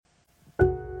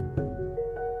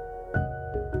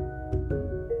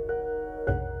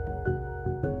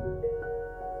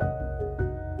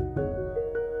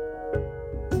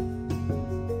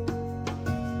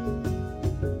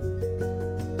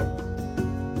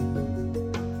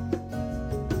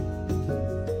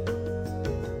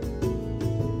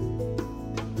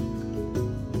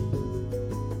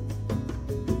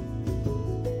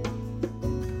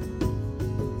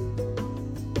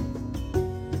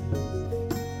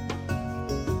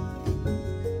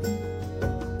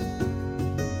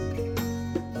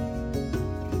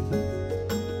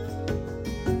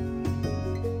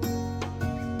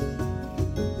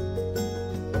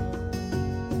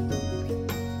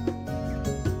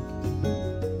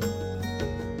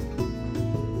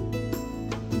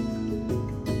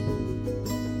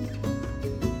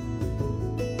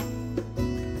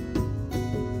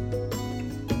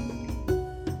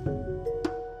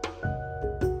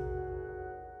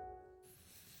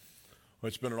Well,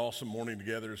 it's been an awesome morning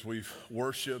together as we've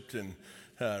worshiped and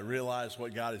realized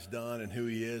what God has done and who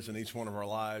He is in each one of our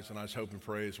lives. And I just hope and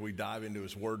pray as we dive into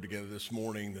His Word together this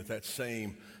morning that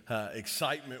same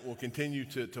excitement will continue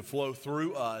to flow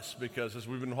through us, because as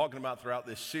we've been talking about throughout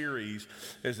this series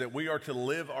is that we are to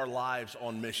live our lives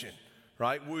on mission,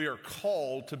 right? We are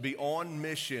called to be on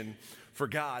mission for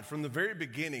God from the very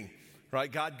beginning.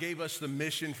 Right? God gave us the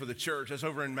mission for the church. That's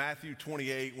over in Matthew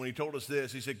 28 when He told us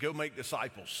this. He said, go make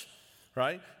disciples.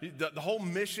 Right? The whole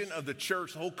mission of the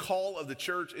church, the whole call of the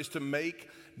church is to make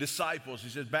disciples. He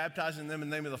says, baptizing them in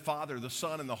the name of the Father, the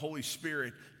Son, and the Holy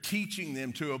Spirit, teaching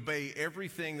them to obey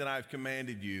everything that I've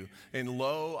commanded you. And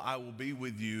lo, I will be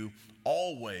with you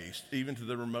always, even to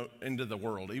the remote end of the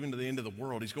world, even to the end of the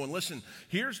world. He's going, listen,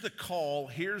 here's the call,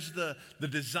 here's the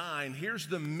design, here's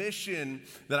the mission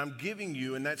that I'm giving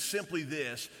you, and that's simply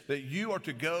this, that you are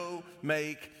to go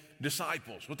make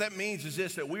disciples. What that means is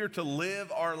this, that we are to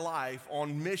live our life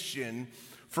on mission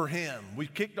for Him. We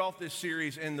kicked off this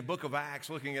series in the book of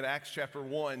Acts, looking at Acts chapter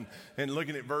 1 and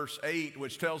looking at verse 8,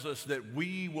 which tells us that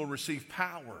we will receive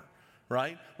power,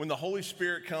 right? When the Holy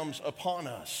Spirit comes upon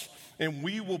us, and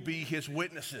we will be His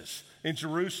witnesses in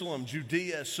Jerusalem,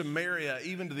 Judea, Samaria,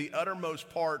 even to the uttermost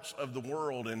parts of the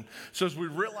world. And so as we're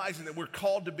realizing that we're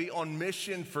called to be on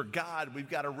mission for God, we've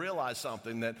got to realize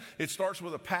something, that it starts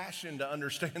with a passion to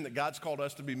understand that God's called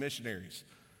us to be missionaries,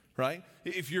 right?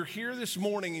 If you're here this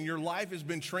morning and your life has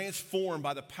been transformed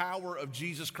by the power of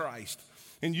Jesus Christ,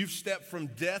 and you've stepped from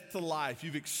death to life,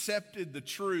 you've accepted the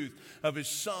truth of His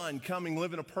Son coming,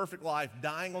 living a perfect life,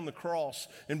 dying on the cross,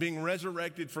 and being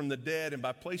resurrected from the dead, and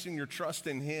by placing your trust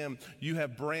in Him, you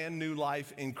have brand new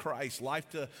life in Christ, life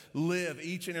to live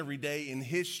each and every day in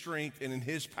His strength and in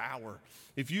His power.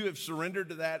 If you have surrendered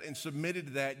to that and submitted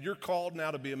to that, you're called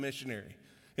now to be a missionary.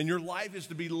 And your life is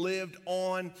to be lived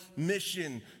on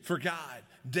mission for God,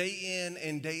 day in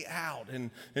and day out.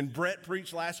 And Brett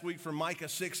preached last week from Micah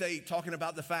 6:8, talking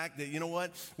about the fact that, you know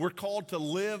what, we're called to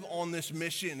live on this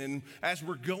mission. And as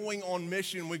we're going on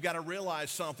mission, we've got to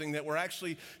realize something, that we're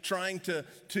actually trying to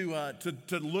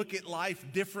look at life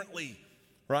differently,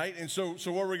 right? And so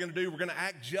what we're going to do, we're going to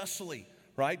act justly,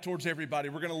 right, towards everybody.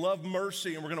 We're going to love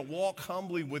mercy, and we're going to walk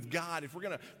humbly with God. If we're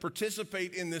going to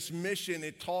participate in this mission,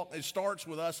 it starts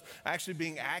with us actually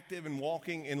being active and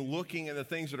walking and looking at the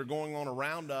things that are going on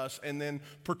around us, and then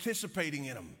participating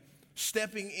in them,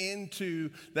 stepping into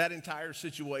that entire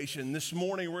situation. This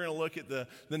morning, we're going to look at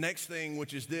the next thing,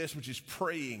 which is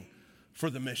praying for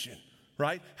the mission.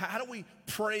 Right? How do we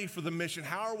pray for the mission?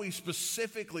 How are we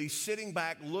specifically sitting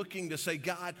back looking to say,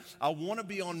 God, I want to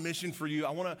be on mission for you.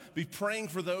 I want to be praying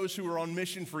for those who are on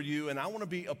mission for you. And I want to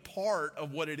be a part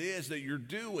of what it is that you're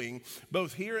doing,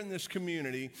 both here in this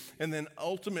community and then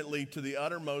ultimately to the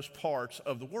uttermost parts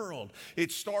of the world.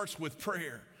 It starts with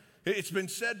prayer. It's been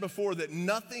said before that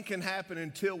nothing can happen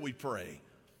until we pray.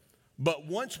 But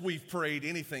once we've prayed,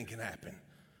 anything can happen.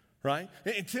 Right?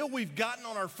 Until we've gotten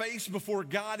on our face before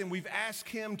God and we've asked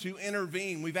Him to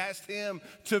intervene. We've asked Him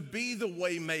to be the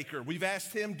way maker. We've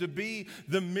asked Him to be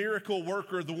the miracle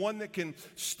worker, the one that can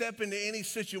step into any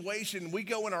situation. We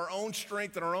go in our own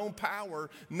strength and our own power,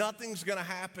 nothing's going to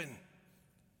happen.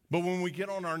 But when we get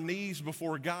on our knees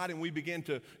before God and we begin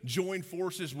to join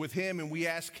forces with Him and we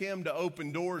ask Him to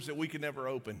open doors that we could never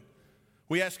open.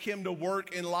 We ask Him to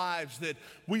work in lives that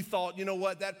we thought, you know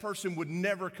what, that person would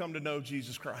never come to know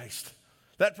Jesus Christ.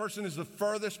 That person is the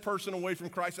furthest person away from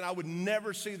Christ, and I would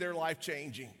never see their life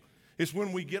changing. It's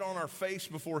when we get on our face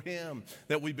before Him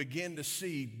that we begin to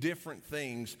see different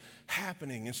things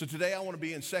happening. And so today I want to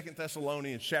be in 2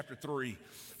 Thessalonians chapter 3.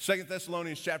 2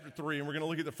 Thessalonians chapter 3, and we're going to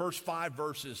look at the first 5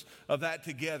 verses of that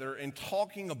together and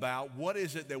talking about what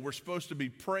is it that we're supposed to be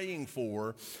praying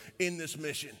for in this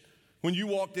mission. When you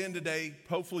walked in today,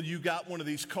 hopefully you got one of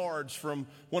these cards from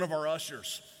one of our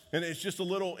ushers. And it's just a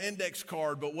little index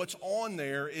card, but what's on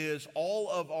there is all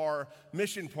of our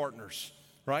mission partners,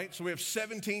 right? So we have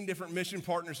 17 different mission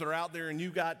partners that are out there, and you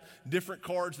got different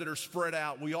cards that are spread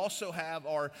out. We also have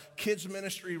our kids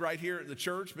ministry right here at the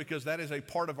church, because that is a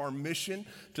part of our mission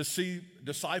to see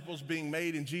disciples being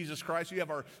made in Jesus Christ. You have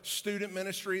our student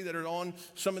ministry that are on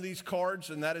some of these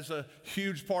cards, and that is a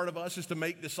huge part of us, is to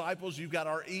make disciples. You've got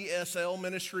our ESL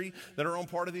ministry that are on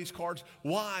part of these cards.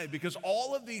 Why? Because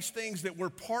all of these things that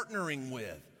we're partnering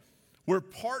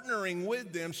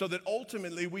with them so that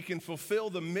ultimately we can fulfill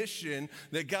the mission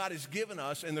that God has given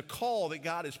us and the call that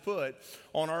God has put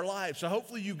on our lives. So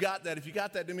hopefully you got that. If you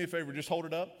got that, do me a favor, just hold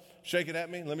it up, shake it at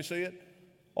me, let me see it.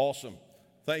 Awesome.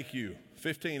 Thank you.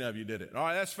 15 of you did it. All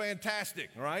right, that's fantastic,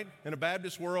 all right? In a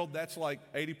Baptist world, that's like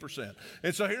 80%.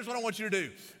 And so here's what I want you to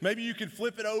do. Maybe you can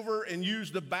flip it over and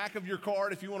use the back of your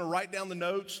card if you want to write down the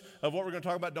notes of what we're going to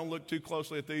talk about. Don't look too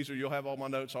closely at these or you'll have all my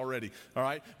notes already, all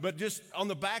right? But just on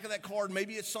the back of that card,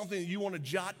 maybe it's something that you want to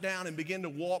jot down and begin to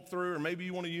walk through, or maybe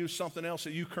you want to use something else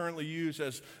that you currently use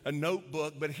as a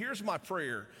notebook. But here's my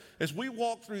prayer. As we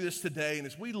walk through this today and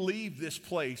as we leave this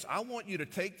place, I want you to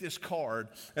take this card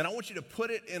and I want you to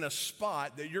put it in a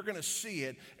spot that you're going to see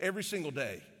it every single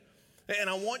day. And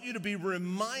I want you to be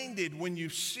reminded when you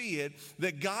see it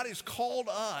that God has called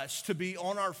us to be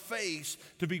on our face,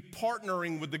 to be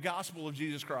partnering with the gospel of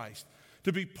Jesus Christ,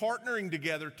 to be partnering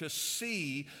together to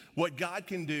see what God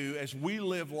can do as we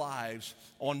live lives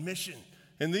on mission.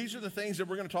 And these are the things that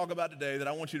we're going to talk about today that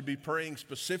I want you to be praying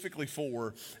specifically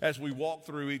for as we walk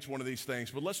through each one of these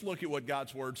things. But let's look at what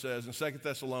God's word says in 2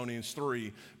 Thessalonians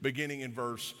 3, beginning in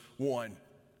verse 1.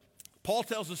 Paul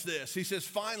tells us this. He says,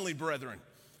 "Finally, brethren,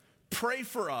 pray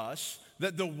for us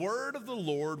that the word of the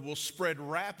Lord will spread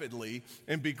rapidly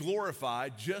and be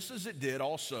glorified, just as it did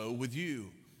also with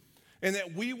you, and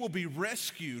that we will be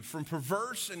rescued from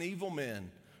perverse and evil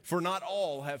men, for not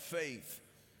all have faith.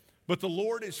 But the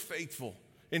Lord is faithful,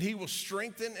 and he will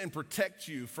strengthen and protect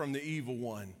you from the evil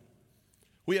one.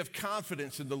 We have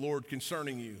confidence in the Lord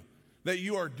concerning you, that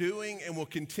you are doing and will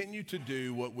continue to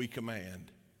do what we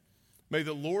command. May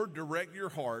the Lord direct your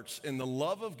hearts in the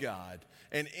love of God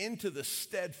and into the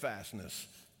steadfastness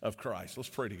of Christ." Let's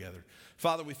pray together.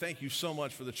 Father, we thank you so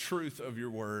much for the truth of your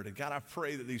word. And God, I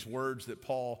pray that these words that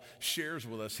Paul shares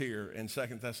with us here in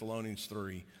 2 Thessalonians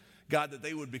 3, God, that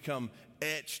they would become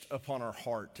etched upon our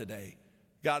heart today.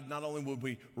 God, not only would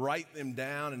we write them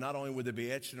down and not only would they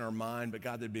be etched in our mind, but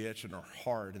God, they'd be etched in our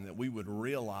heart, and that we would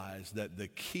realize that the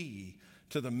key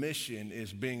to the mission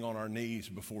is being on our knees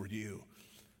before you.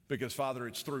 Because, Father,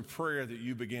 it's through prayer that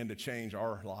you begin to change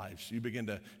our lives. You begin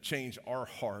to change our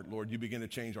heart, Lord. You begin to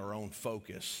change our own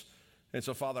focus. And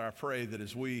so, Father, I pray that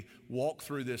as we walk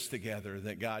through this together,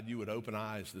 that, God, you would open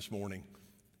eyes this morning.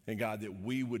 And, God, that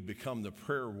we would become the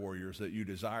prayer warriors that you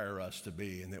desire us to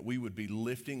be, and that we would be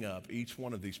lifting up each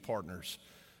one of these partners,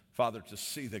 Father, to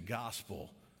see the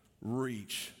gospel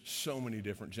reach so many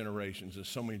different generations and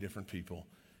so many different people.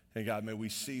 And, God, may we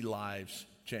see lives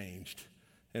changed.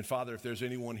 And, Father, if there's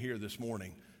anyone here this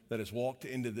morning that has walked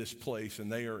into this place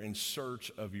and they are in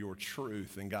search of your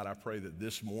truth, and, God, I pray that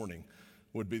this morning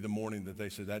would be the morning that they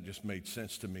said, that just made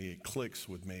sense to me, it clicks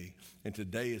with me, and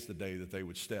today is the day that they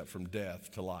would step from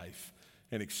death to life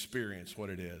and experience what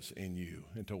it is in you,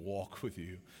 and to walk with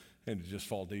you, and to just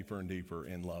fall deeper and deeper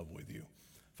in love with you.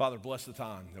 Father, bless the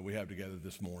time that we have together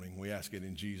this morning. We ask it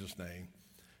in Jesus' name,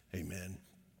 amen.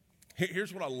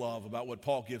 Here's what I love about what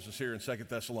Paul gives us here in 2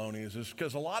 Thessalonians, is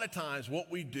because a lot of times what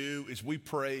we do is we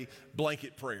pray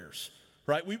blanket prayers.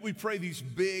 Right? We pray these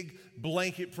big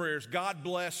blanket prayers. God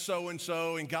bless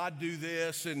so-and-so, and God do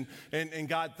this, and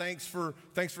God, thanks for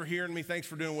hearing me, thanks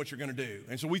for doing what you're going to do.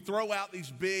 And so we throw out these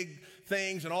big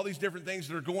things and all these different things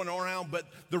that are going around, but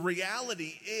the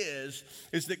reality is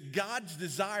that God's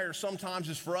desire sometimes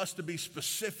is for us to be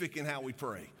specific in how we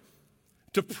pray.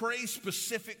 To pray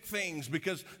specific things,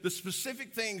 because the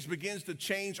specific things begins to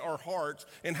change our hearts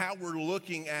and how we're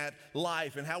looking at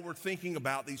life and how we're thinking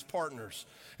about these partners.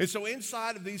 And so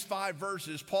inside of these 5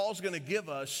 verses, Paul's going to give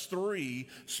us 3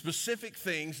 specific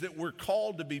things that we're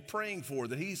called to be praying for,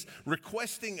 that he's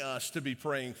requesting us to be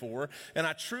praying for. And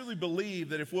I truly believe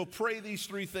that if we'll pray these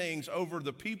 3 things over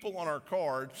the people on our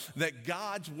card, that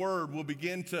God's word will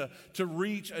begin to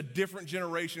reach a different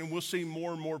generation, and we'll see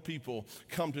more and more people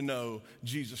come to know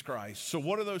Jesus Christ. So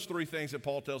what are those 3 things that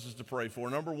Paul tells us to pray for?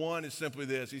 Number 1 is simply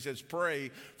this. He says,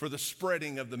 pray for the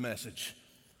spreading of the message,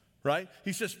 right?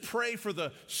 He says, pray for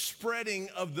the spreading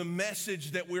of the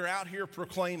message that we're out here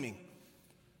proclaiming,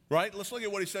 right? Let's look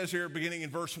at what he says here beginning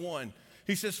in verse 1.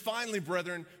 He says, finally,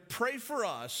 brethren, pray for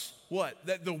us, what?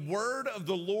 That the word of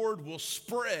the Lord will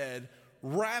spread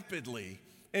rapidly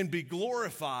and be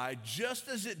glorified, just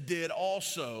as it did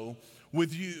also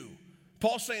with you.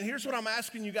 Paul's saying, here's what I'm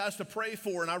asking you guys to pray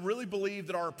for, and I really believe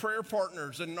that our prayer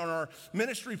partners and our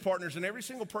ministry partners and every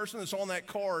single person that's on that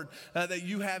card that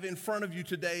you have in front of you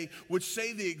today would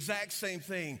say the exact same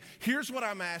thing. Here's what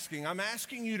I'm asking. I'm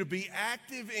asking you to be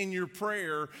active in your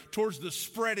prayer towards the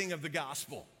spreading of the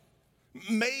gospel.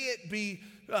 May it be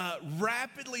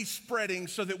rapidly spreading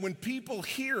so that when people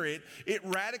hear it, it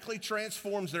radically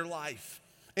transforms their life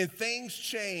and things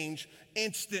change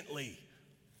instantly.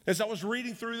 As I was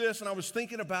reading through this and I was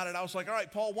thinking about it, I was like, all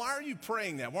right, Paul, why are you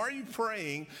praying that? Why are you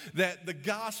praying that the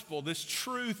gospel, this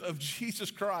truth of Jesus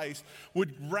Christ,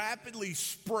 would rapidly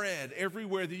spread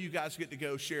everywhere that you guys get to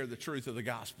go share the truth of the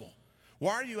gospel?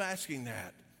 Why are you asking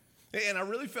that? And I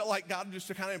really felt like God just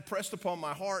kind of impressed upon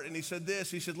my heart, and he said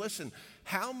this. He said, listen,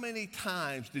 how many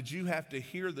times did you have to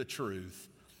hear the truth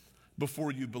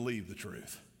before you believe the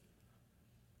truth?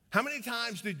 How many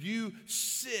times did you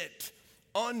sit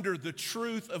under the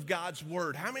truth of God's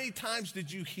word? How many times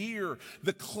did you hear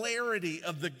the clarity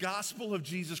of the gospel of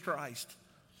Jesus Christ?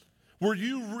 Where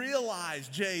you realize,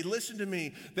 Jay, listen to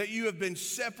me, that you have been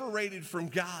separated from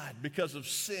God because of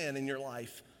sin in your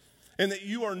life. And that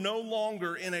you are no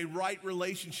longer in a right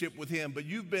relationship with him, but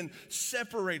you've been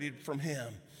separated from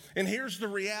him. And here's the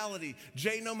reality,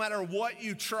 Jay, no matter what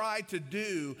you try to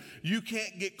do, you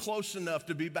can't get close enough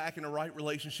to be back in a right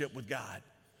relationship with God.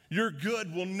 Your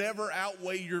good will never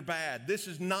outweigh your bad. This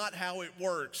is not how it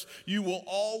works. You will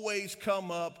always come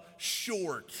up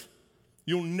short.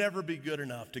 You'll never be good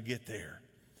enough to get there.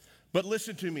 But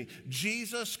listen to me,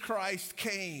 Jesus Christ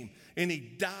came and he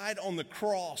died on the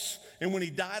cross. And when he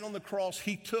died on the cross,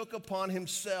 he took upon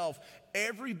himself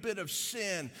every bit of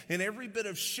sin and every bit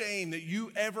of shame that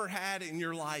you ever had in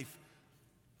your life.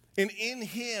 And in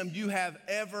him, you have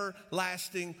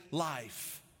everlasting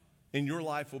life. And your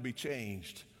life will be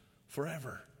changed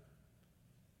forever.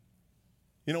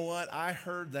 You know what? I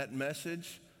heard that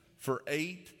message for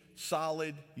 8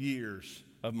 solid years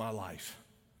of my life.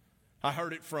 I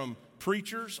heard it from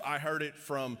preachers. I heard it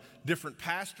from different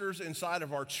pastors inside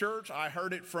of our church. I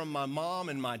heard it from my mom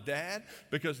and my dad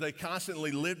because they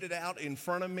constantly lived it out in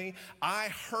front of me. I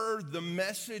heard the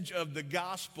message of the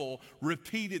gospel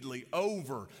repeatedly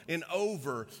over and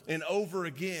over and over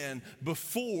again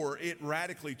before it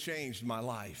radically changed my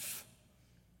life.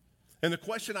 And the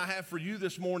question I have for you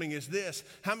this morning is this: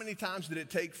 how many times did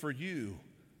it take for you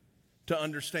to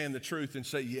understand the truth and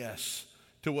say yes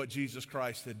to what Jesus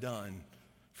Christ had done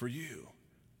for you?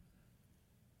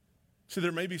 So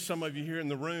there may be some of you here in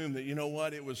the room that, you know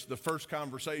what, it was the first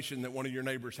conversation that one of your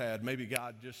neighbors had. Maybe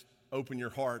God just opened your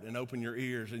heart and opened your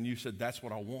ears and you said, that's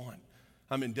what I want.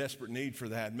 I'm in desperate need for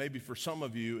that. Maybe for some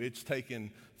of you, it's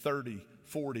taken 30,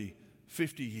 40,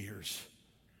 50 years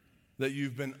that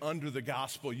you've been under the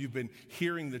gospel. You've been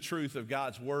hearing the truth of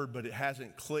God's word, but it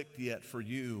hasn't clicked yet for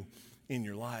you in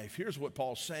your life. Here's what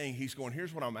Paul's saying. He's going,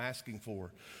 here's what I'm asking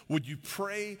for. Would you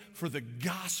pray for the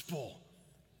gospel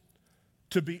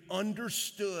to be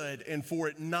understood and for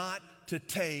it not to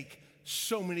take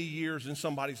so many years in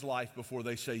somebody's life before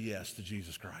they say yes to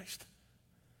Jesus Christ?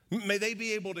 May they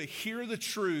be able to hear the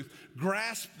truth,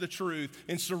 grasp the truth,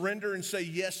 and surrender and say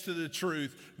yes to the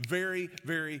truth very,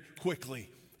 very quickly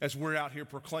as we're out here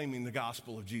proclaiming the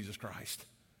gospel of Jesus Christ.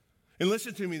 And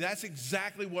listen to me, that's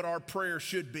exactly what our prayer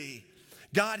should be.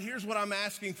 God, here's what I'm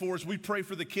asking for as we pray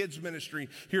for the kids ministry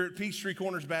here at Peachtree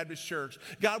Corners Baptist Church.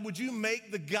 God, would you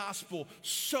make the gospel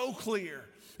so clear?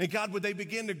 And God, would they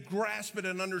begin to grasp it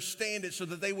and understand it so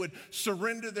that they would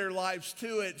surrender their lives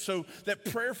to it, so that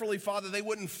prayerfully, Father, they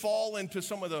wouldn't fall into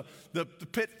some of the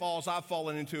pitfalls I've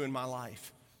fallen into in my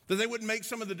life. That they wouldn't make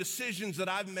some of the decisions that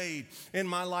I've made in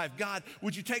my life. God,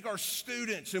 would you take our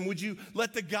students and would you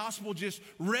let the gospel just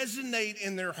resonate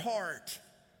in their heart?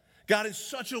 God, in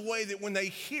such a way that when they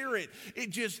hear it, it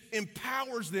just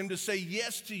empowers them to say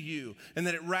yes to you and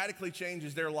that it radically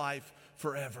changes their life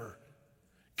forever.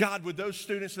 God, would those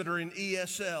students that are in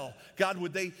ESL, God,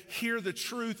 would they hear the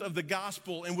truth of the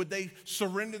gospel and would they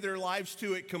surrender their lives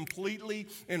to it completely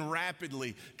and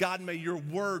rapidly? God, may your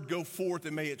word go forth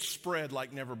and may it spread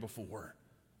like never before.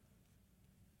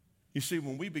 You see,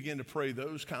 when we begin to pray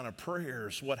those kind of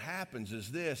prayers, what happens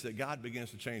is this, that God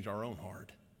begins to change our own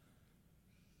heart.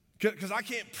 Because I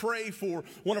can't pray for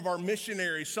one of our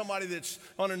missionaries, somebody that's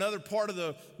on another part of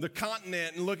the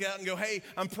continent, and look out and go, hey,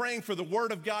 I'm praying for the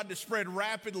word of God to spread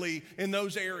rapidly in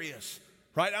those areas,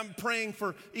 right? I'm praying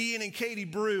for Ian and Katie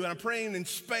Brew, and I'm praying in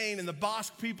Spain in the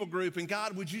Basque people group. And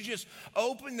God, would you just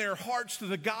open their hearts to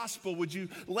the gospel? Would you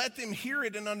let them hear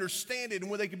it and understand it, and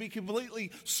where they could be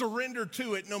completely surrendered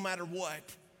to it no matter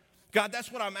what? God,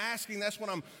 that's what I'm asking. That's what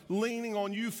I'm leaning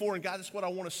on you for. And God, that's what I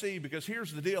want to see. Because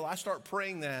here's the deal. I start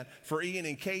praying that for Ian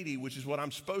and Katie, which is what I'm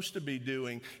supposed to be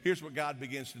doing. Here's what God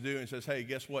begins to do and says, hey,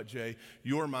 guess what, Jay?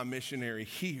 You're my missionary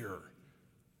here.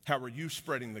 How are you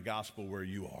spreading the gospel where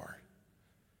you are?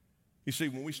 You see,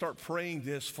 when we start praying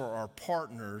this for our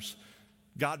partners,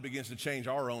 God begins to change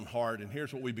our own heart. And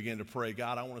here's what we begin to pray.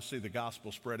 God, I want to see the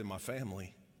gospel spread in my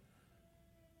family.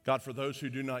 God, for those who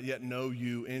do not yet know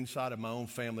you inside of my own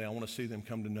family, I want to see them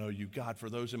come to know you. God, for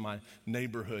those in my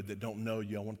neighborhood that don't know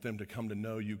you, I want them to come to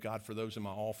know you. God, for those in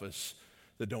my office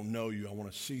that don't know you, I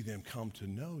want to see them come to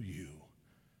know you.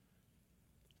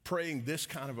 Praying this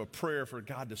kind of a prayer for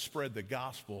God to spread the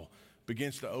gospel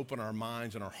begins to open our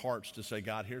minds and our hearts to say,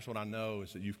 God, here's what I know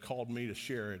is that you've called me to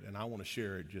share it, and I want to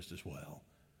share it just as well.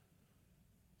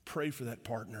 Pray for that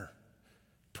partner.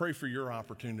 Pray for your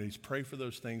opportunities. Pray for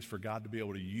those things for God to be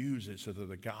able to use it so that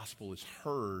the gospel is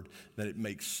heard, that it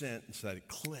makes sense, that it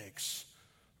clicks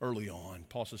early on.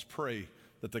 Paul says, pray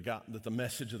that the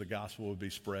message of the gospel would be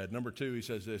spread. Number two, he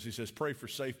says this. He says, pray for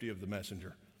safety of the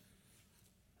messenger.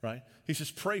 Right? He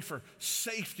says, pray for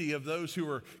safety of those who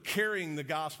are carrying the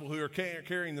gospel, who are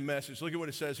carrying the message. Look at what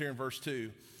it says here in verse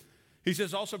 2. He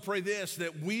says, also pray this,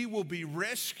 that we will be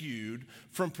rescued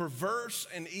from perverse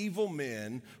and evil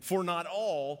men, for not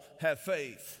all have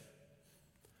faith.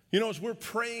 You know, as we're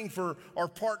praying for our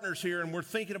partners here and we're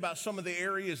thinking about some of the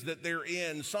areas that they're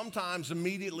in, sometimes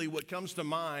immediately what comes to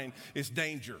mind is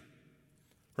danger.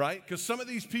 Right? Because some of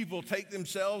these people take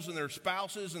themselves and their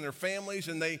spouses and their families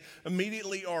and they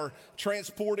immediately are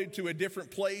transported to a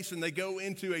different place and they go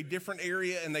into a different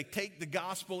area and they take the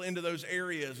gospel into those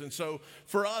areas. And so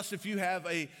for us, if you have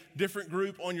a different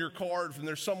group on your card and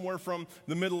there's somewhere from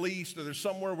the Middle East or there's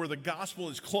somewhere where the gospel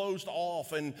is closed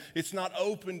off and it's not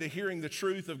open to hearing the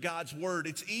truth of God's word,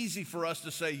 it's easy for us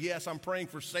to say, yes, I'm praying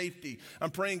for safety.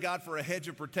 I'm praying, God, for a hedge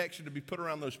of protection to be put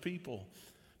around those people.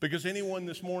 Because anyone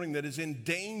this morning that is in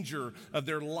danger of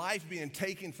their life being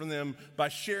taken from them by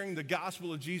sharing the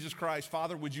gospel of Jesus Christ,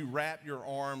 Father, would you wrap your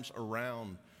arms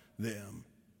around them?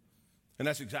 And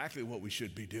that's exactly what we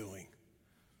should be doing.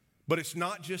 But it's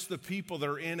not just the people that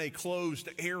are in a closed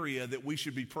area that we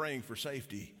should be praying for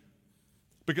safety.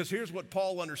 Because here's what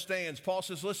Paul understands. Paul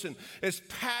says, listen, as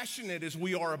passionate as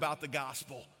we are about the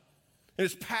gospel, and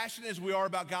as passionate as we are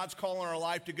about God's call in our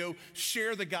life to go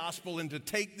share the gospel and to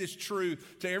take this truth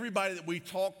to everybody that we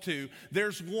talk to,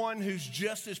 there's one who's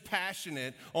just as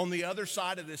passionate on the other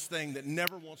side of this thing that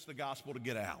never wants the gospel to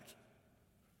get out.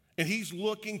 And he's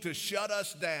looking to shut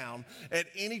us down at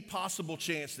any possible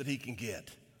chance that he can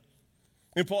get.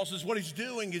 And Paul says what he's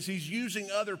doing is he's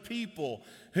using other people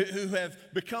who have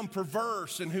become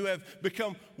perverse and who have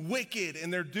become wicked,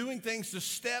 and they're doing things to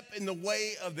step in the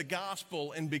way of the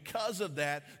gospel. And because of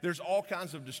that, there's all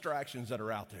kinds of distractions that are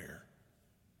out there.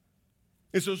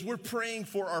 And so as we're praying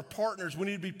for our partners, we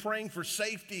need to be praying for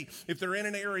safety if they're in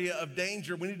an area of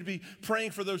danger. We need to be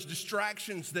praying for those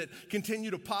distractions that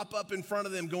continue to pop up in front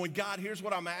of them, going, God, here's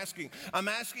what I'm asking. I'm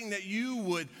asking that you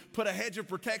would put a hedge of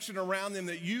protection around them,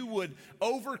 that you would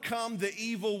overcome the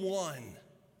evil one.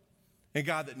 And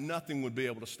God, that nothing would be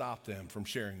able to stop them from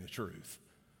sharing the truth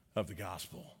of the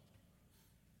gospel.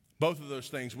 Both of those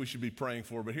things we should be praying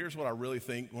for, but here's what I really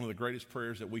think one of the greatest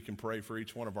prayers that we can pray for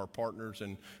each one of our partners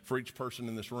and for each person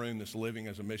in this room that's living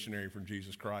as a missionary for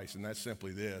Jesus Christ, and that's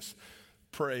simply this: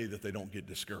 pray that they don't get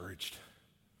discouraged.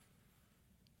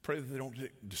 Pray that they don't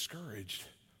get discouraged,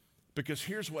 because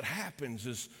here's what happens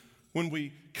is when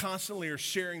we constantly are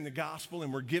sharing the gospel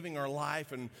and we're giving our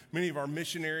life, and many of our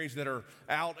missionaries that are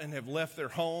out and have left their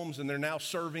homes and they're now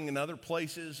serving in other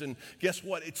places, and guess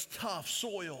what? It's tough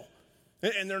soil.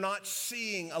 And they're not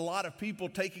seeing a lot of people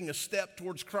taking a step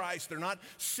towards Christ. They're not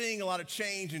seeing a lot of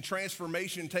change and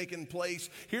transformation taking place.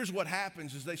 Here's what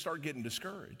happens is they start getting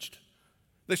discouraged.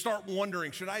 They start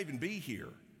wondering, should I even be here?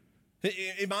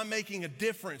 Am I making a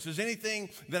difference? Is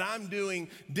anything that I'm doing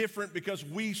different because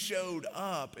we showed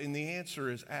up? And the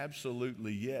answer is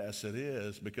absolutely yes, it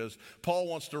is. Because Paul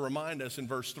wants to remind us in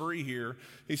verse 3 here.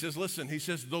 He says, listen, he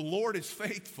says, the Lord is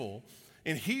faithful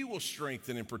and he will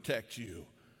strengthen and protect you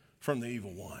from the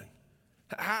evil one.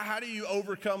 How do you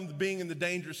overcome being in the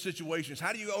dangerous situations?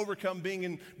 How do you overcome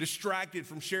being distracted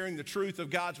from sharing the truth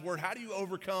of God's word? How do you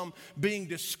overcome being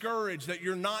discouraged that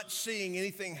you're not seeing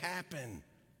anything happen?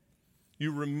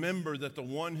 You remember that the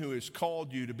one who has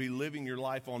called you to be living your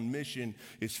life on mission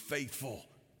is faithful.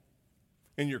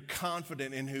 And you're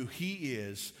confident in who he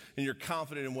is, and you're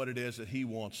confident in what it is that he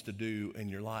wants to do in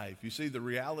your life. You see, the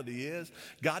reality is,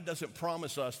 God doesn't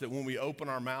promise us that when we open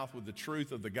our mouth with the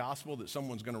truth of the gospel that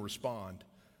someone's going to respond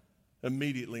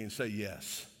immediately and say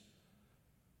yes.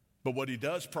 But what he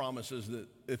does promise is that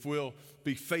if we'll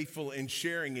be faithful in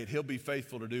sharing it, he'll be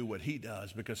faithful to do what he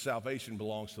does, because salvation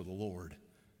belongs to the Lord.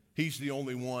 He's the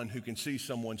only one who can see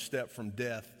someone step from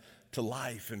death to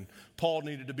life. And Paul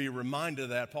needed to be reminded of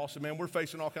that. Paul said, man, we're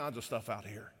facing all kinds of stuff out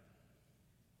here.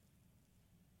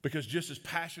 Because just as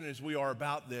passionate as we are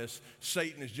about this,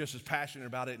 Satan is just as passionate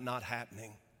about it not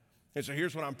happening. And so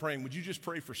here's what I'm praying. Would you just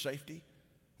pray for safety?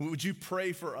 Would you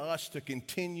pray for us to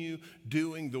continue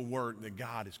doing the work that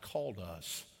God has called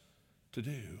us to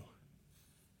do?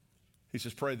 He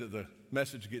says, pray that the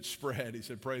message gets spread. He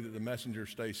said, pray that the messenger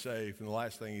stays safe. And the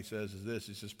last thing he says is this.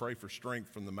 He says, pray for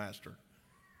strength from the master.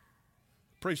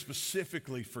 Pray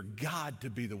specifically for God to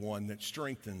be the one that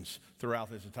strengthens throughout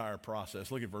this entire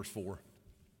process. Look at verse 4.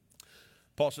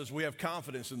 Paul says, we have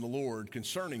confidence in the Lord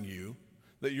concerning you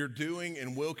that you're doing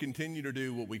and will continue to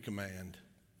do what we command.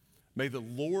 May the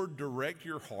Lord direct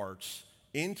your hearts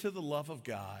into the love of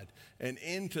God and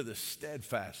into the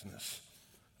steadfastness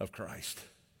of Christ.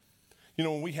 You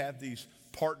know, when we have these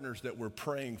partners that we're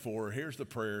praying for, here's the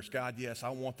prayers. God, yes, I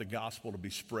want the gospel to be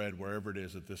spread wherever it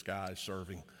is that this guy is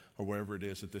serving or wherever it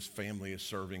is that this family is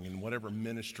serving, in whatever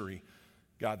ministry,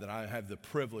 God, that I have the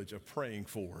privilege of praying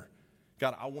for.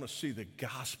 God, I want to see the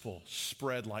gospel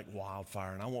spread like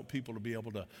wildfire, and I want people to be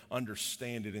able to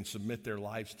understand it and submit their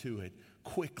lives to it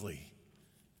quickly.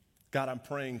 God, I'm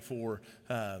praying for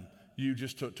you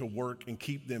just to work and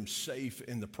keep them safe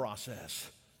in the process.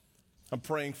 I'm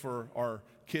praying for our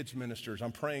kids ministers.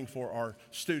 I'm praying for our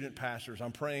student pastors.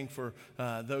 I'm praying for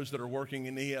those that are working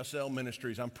in ESL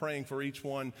ministries. I'm praying for each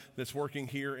one that's working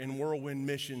here in Whirlwind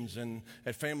Missions and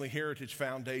at Family Heritage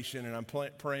Foundation. And I'm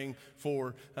praying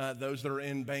for those that are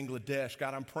in Bangladesh.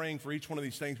 God, I'm praying for each one of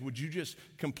these things. Would you just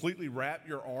completely wrap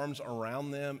your arms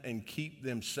around them and keep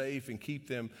them safe and keep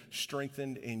them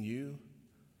strengthened in you?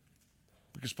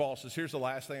 Because Paul says, here's the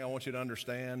last thing I want you to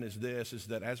understand is this, is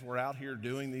that as we're out here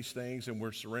doing these things and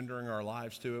we're surrendering our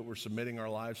lives to it, we're submitting our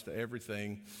lives to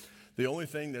everything, the only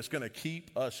thing that's going to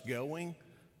keep us going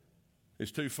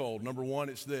is twofold. Number one,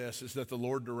 it's this, is that the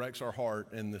Lord directs our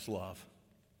heart in this love.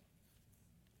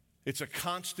 It's a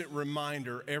constant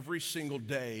reminder every single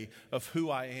day of who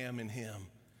I am in Him.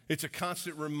 It's a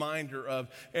constant reminder of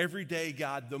every day,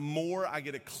 God, the more I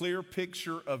get a clear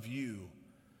picture of you,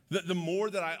 the more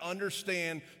that I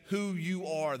understand who you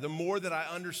are, the more that I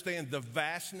understand the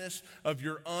vastness of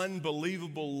your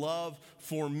unbelievable love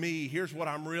for me, here's what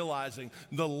I'm realizing: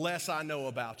 the less I know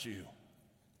about you.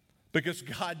 Because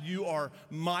God, you are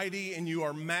mighty and you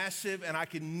are massive, and I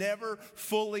can never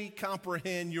fully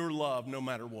comprehend your love no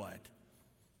matter what.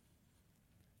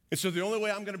 And so the only way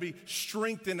I'm going to be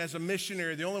strengthened as a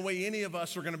missionary, the only way any of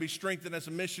us are going to be strengthened as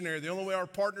a missionary, the only way our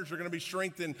partners are going to be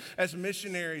strengthened as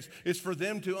missionaries is for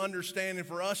them to understand and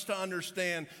for us to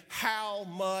understand how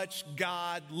much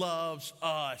God loves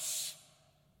us.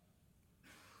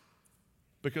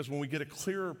 Because when we get a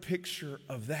clearer picture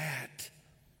of that,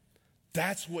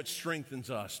 that's what strengthens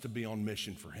us to be on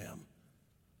mission for Him.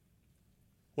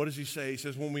 What does he say? He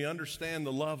says, when we understand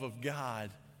the love of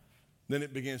God, then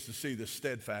it begins to see the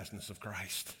steadfastness of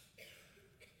Christ.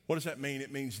 What does that mean? It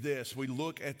means this: we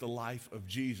look at the life of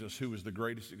Jesus, who was the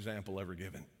greatest example ever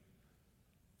given.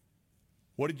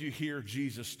 What did you hear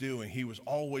Jesus doing? He was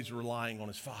always relying on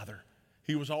His Father.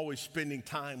 He was always spending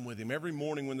time with Him. Every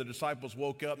morning when the disciples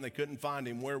woke up and they couldn't find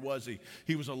Him, where was He?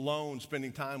 He was alone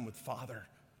spending time with Father.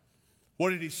 What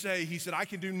did He say? He said, I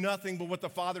can do nothing but what the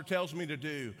Father tells me to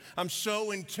do. I'm so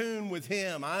in tune with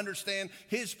Him. I understand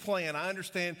His plan. I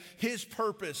understand His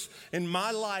purpose. And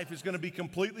my life is going to be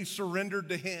completely surrendered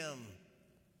to Him.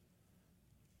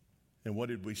 And what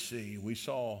did we see? We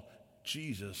saw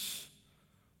Jesus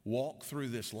walk through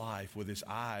this life with His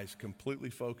eyes completely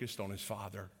focused on His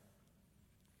Father.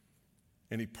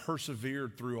 And He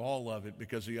persevered through all of it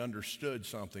because He understood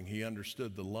something. He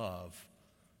understood the love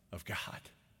of God.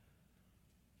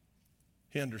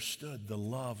 He understood the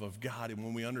love of God, and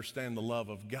when we understand the love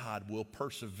of God, we'll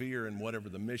persevere in whatever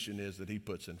the mission is that He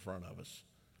puts in front of us.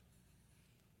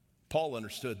 Paul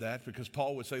understood that because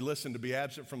Paul would say, listen, to be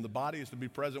absent from the body is to be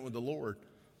present with the Lord.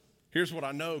 Here's what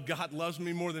I know: God loves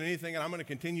me more than anything, and I'm going to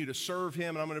continue to serve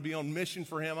Him, and I'm going to be on mission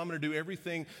for Him. I'm going to do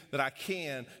everything that I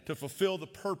can to fulfill the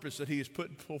purpose that He has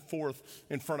put forth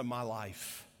in front of my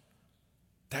life.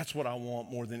 That's what I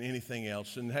want more than anything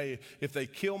else. And hey, if they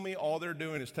kill me, all they're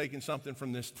doing is taking something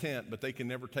from this tent, but they can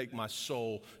never take my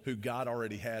soul, who God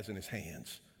already has in His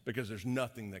hands, because there's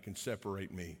nothing that can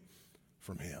separate me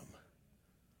from Him.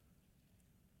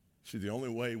 See, the only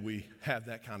way we have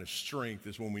that kind of strength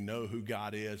is when we know who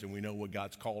God is and we know what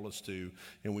God's called us to,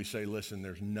 and we say, listen,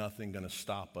 there's nothing going to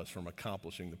stop us from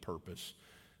accomplishing the purpose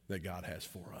that God has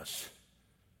for us.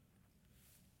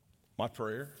 My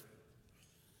prayer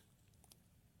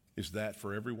is that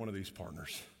for every one of these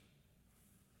partners,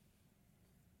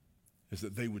 is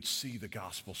that they would see the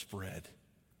gospel spread.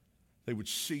 They would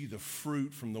see the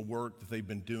fruit from the work that they've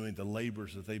been doing, the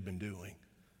labors that they've been doing.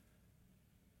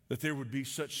 That there would be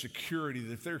such security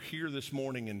that if they're here this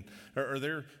morning or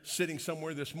they're sitting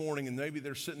somewhere this morning and maybe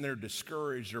they're sitting there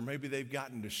discouraged or maybe they've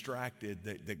gotten distracted,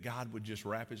 that God would just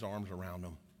wrap his arms around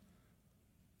them.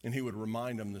 And he would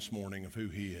remind them this morning of who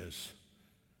he is.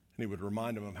 And he would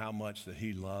remind them of how much that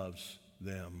he loves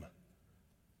them.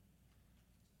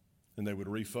 And they would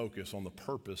refocus on the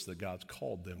purpose that God's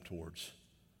called them towards.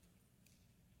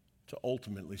 To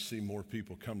ultimately see more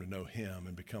people come to know him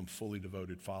and become fully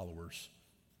devoted followers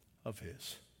of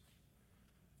his.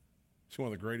 It's one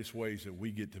of the greatest ways that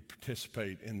we get to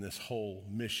participate in this whole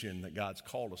mission that God's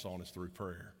called us on is through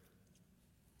prayer.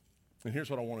 And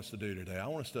here's what I want us to do today. I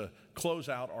want us to close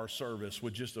out our service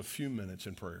with just a few minutes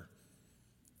in prayer.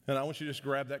 And I want you to just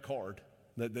grab that card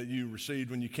that you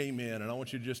received when you came in, and I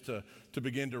want you just to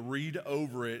begin to read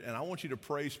over it, and I want you to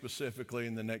pray specifically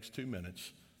in the next 2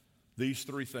 minutes these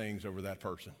 3 things over that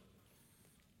person.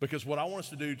 Because what I want us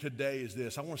to do today is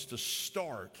this. I want us to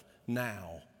start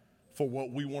now for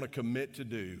what we want to commit to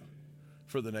do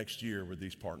for the next year with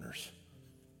these partners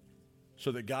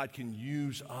so that God can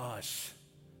use us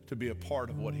to be a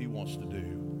part of what he wants to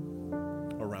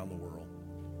do around the world.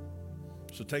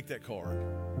 So take that card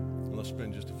and let's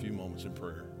spend just a few moments in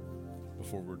prayer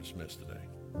before we're dismissed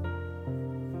today.